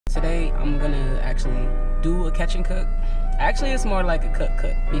Today I'm gonna actually do a catch and cook. Actually, it's more like a cook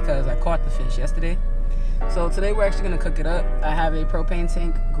because I caught the fish yesterday. So today we're actually gonna cook it up. I have a propane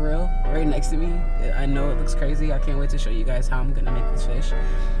tank grill right next to me. I know it looks crazy. I can't wait to show you guys how I'm gonna make this fish.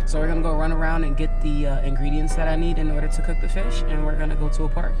 So we're gonna go run around and get the ingredients that I need in order to cook the fish, and we're gonna go to a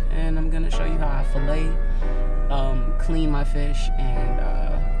park and I'm gonna show you how I fillet, clean my fish, and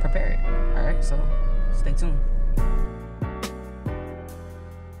prepare it. All right, so stay tuned.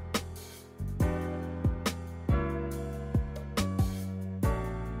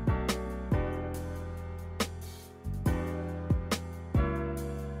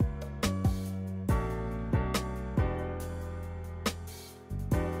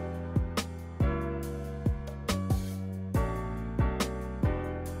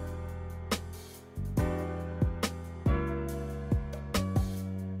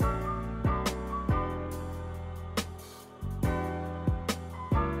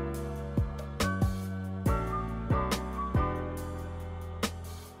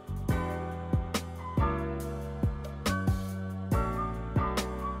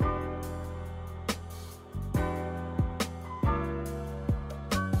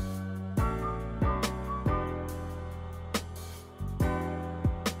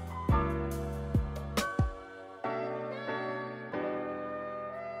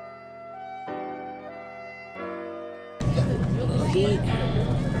 A little heat. I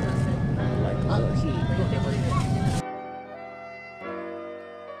like a little heat.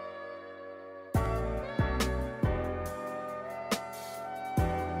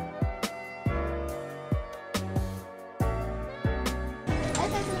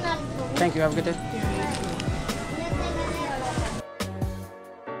 Thank you. Have a good day.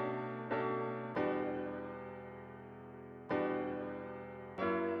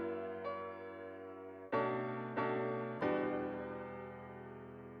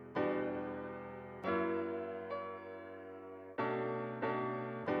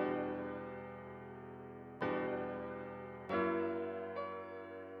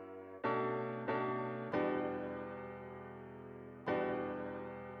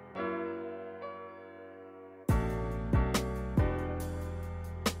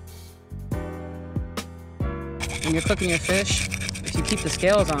 When you're cooking your fish, if you keep the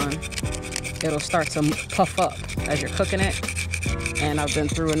scales on, it'll start to puff up as you're cooking it. And I've been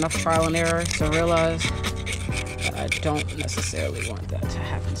through enough trial and error to realize that I don't necessarily want that to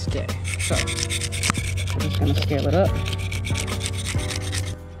happen today. So we're just gonna scale it up.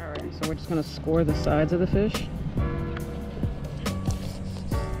 All right, so we're just gonna score the sides of the fish.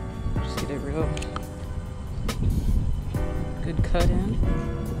 Just get it real good cut in.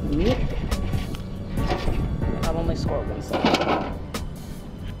 Meat. I've only scored one side.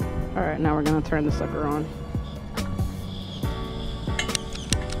 All right, now we're gonna turn the sucker on.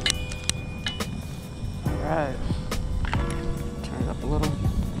 All right, turn it up a little.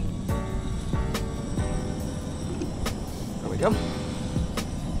 There we go.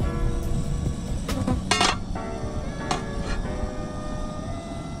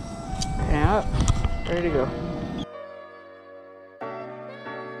 Pan up, ready to go.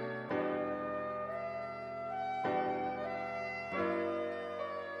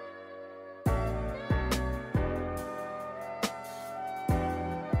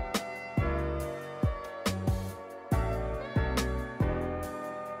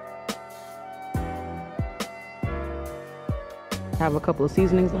 I have a couple of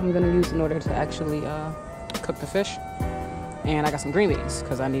seasonings that I'm going to use in order to actually cook the fish. And I got some green beans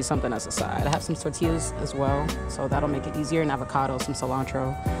because I need something as a side. I have some tortillas as well, so that'll make it easier, and avocado, some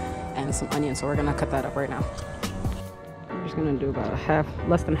cilantro, and some onions. So we're going to cut that up right now. I'm just going to do about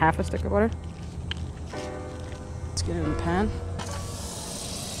less than half a stick of butter. Let's get it in the pan.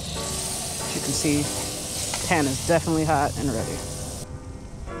 As you can see, the pan is definitely hot and ready.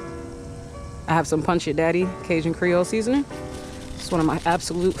 I have some Punch It Daddy Cajun Creole seasoning. It's one of my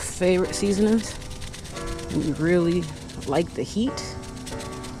absolute favorite seasonings. And you really like the heat,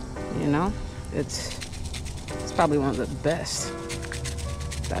 you know? It's probably one of the best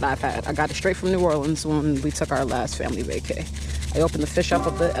that I've had. I got it straight from New Orleans when we took our last family vacay. I opened the fish up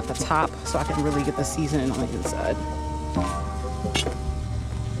a bit at the top so I can really get the seasoning on the inside.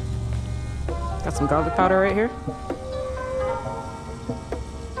 Got some garlic powder right here.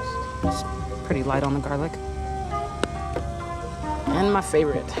 It's pretty light on the garlic. And my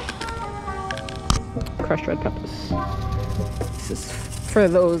favorite, crushed red peppers. This is for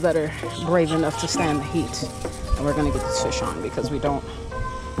those that are brave enough to stand the heat. And we're gonna get this fish on because we don't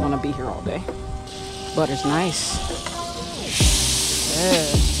want to be here all day. Butter's nice. Yeah.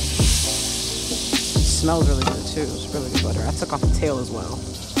 It smells really good too. It's really good butter. I took off the tail as well.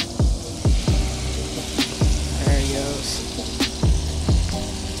 tacos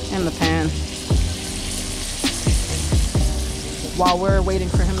in the pan. While we're waiting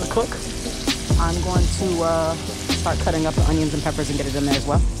for him to cook, I'm going to start cutting up the onions and peppers and get it in there as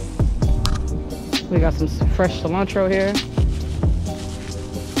well. We got some fresh cilantro here,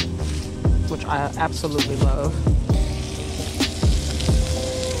 which I absolutely love.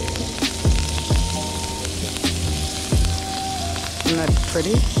 Isn't that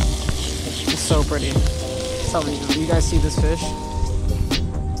pretty? It's so pretty. I'm telling you, you guys see this fish?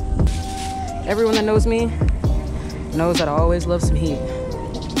 Everyone that knows me knows that I always love some heat.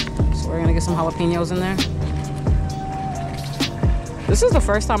 So we're gonna get some jalapenos in there. This is the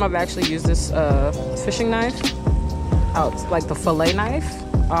first time I've actually used this fishing knife, like the fillet knife,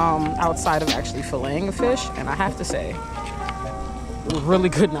 outside of actually filleting a fish, and I have to say, really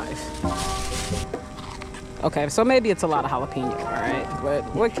good knife. Okay, so maybe it's a lot of jalapeno, all right? But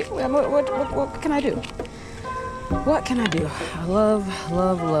what can I do? What can I do? I love,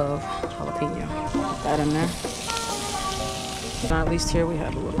 love, love jalapeno. Put that in there. Now at least here we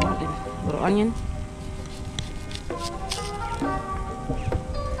have a little onion.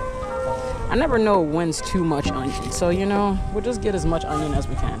 I never know when's too much onion, so you know, we'll just get as much onion as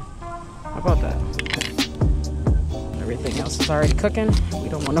we can. How about that? Everything else is already cooking. We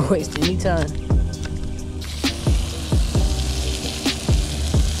don't want to waste any time.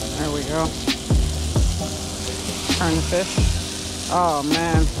 There we go. Turn the fish. Oh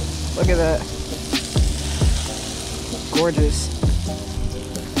man, look at that. Gorgeous.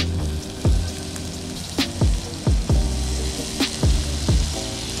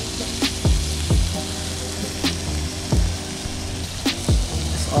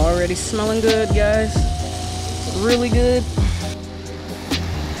 Already smelling good, guys. Really good.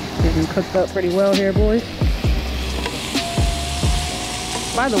 Getting cooked up pretty well here, boys.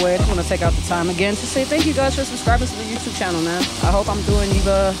 By the way, I just want to take out the time again to say thank you guys for subscribing to the YouTube channel, man. I hope I'm doing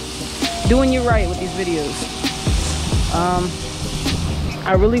you right with these videos.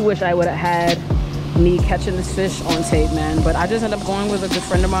 I really wish I would have had me catching this fish on tape, man, but I just ended up going with a good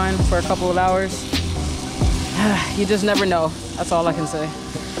friend of mine for a couple of hours. You just never know. That's all I can say.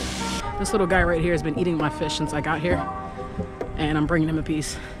 This little guy right here has been eating my fish since I got here, and I'm bringing him a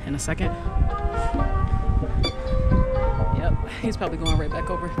piece in a second. Yep, he's probably going right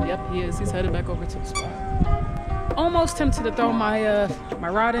back over. Yep, he is. He's headed back over to the spot. Almost tempted to throw my my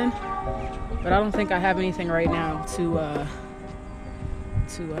rod in, but I don't think I have anything right now to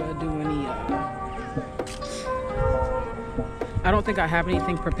do any. I don't think I have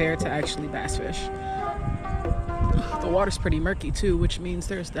anything prepared to actually bass fish. The water's pretty murky too, which means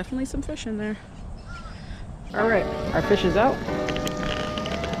there's definitely some fish in there. All right, our fish is out.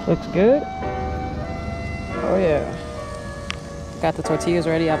 Looks good. Oh yeah. Got the tortillas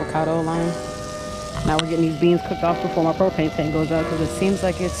ready, avocado line. Now we're getting these beans cooked off before my propane tank goes out, because it seems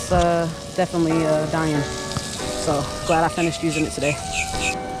like it's definitely dying. So glad I finished using it today. A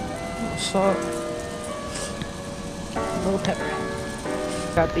little salt, a little pepper.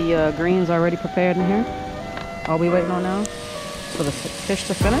 Got the greens already prepared in here. All we waiting on now is for the fish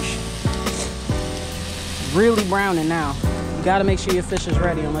to finish. Really browning now. You gotta make sure your fish is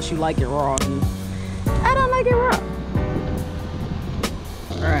ready unless you like it raw. And I don't like it raw.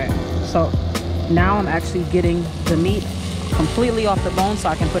 All right, so now I'm actually getting the meat completely off the bone so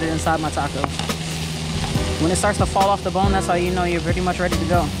I can put it inside my tacos. When it starts to fall off the bone, that's how you know you're pretty much ready to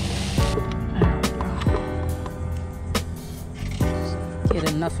go. Get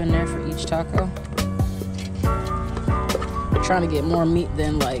enough in there for each taco. Trying to get more meat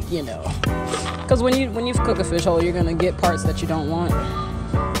than, like, you know, because when you cook a fish whole, you're gonna get parts that you don't want,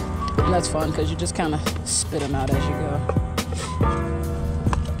 and that's fun because you just kind of spit them out as you go.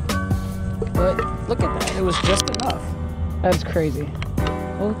 But look at that, it was just enough. That's crazy.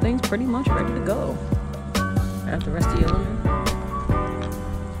 Whole thing's pretty much ready to go. Add the rest of the lemon.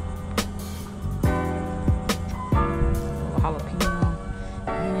 A little jalapeno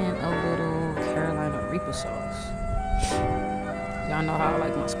and a little Carolina Reaper sauce. Y'all know how I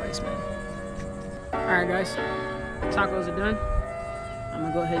like my spice, man. Alright guys, tacos are done. I'm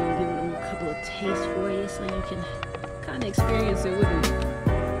gonna go ahead and give them a couple of tastes for you so you can kind of experience it with me.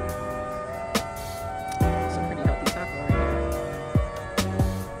 It's a pretty healthy taco right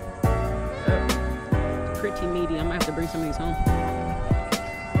here. It's pretty meaty. I might have to bring some of these home.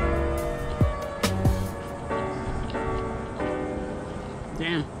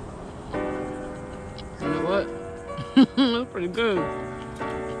 Damn. You know what? That's pretty good.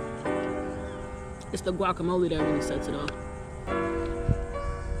 It's the guacamole that really sets it off.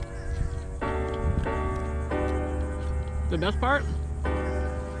 The best part?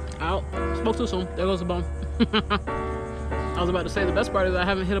 Out. Spoke too soon. There goes the bone. was about to say the best part is I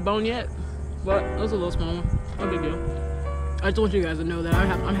haven't hit a bone yet, but it was a little small one. No big deal. I just want you guys to know that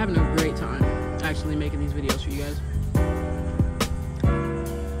I'm having a great time actually making these videos for you guys.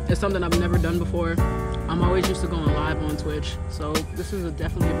 It's something I've never done before. I'm always used to going live on Twitch, so this is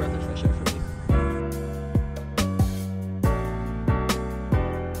definitely a breath of fresh air for me.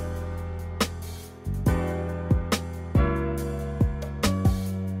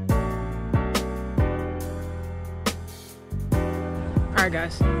 Alright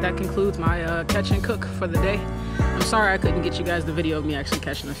guys, that concludes my catch and cook for the day. I'm sorry I couldn't get you guys the video of me actually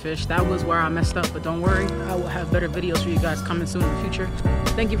catching the fish. That was where I messed up, but don't worry, I will have better videos for you guys coming soon in the future.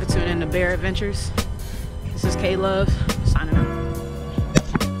 Thank you for tuning in to Bear Adventures. This is K-Love, signing out.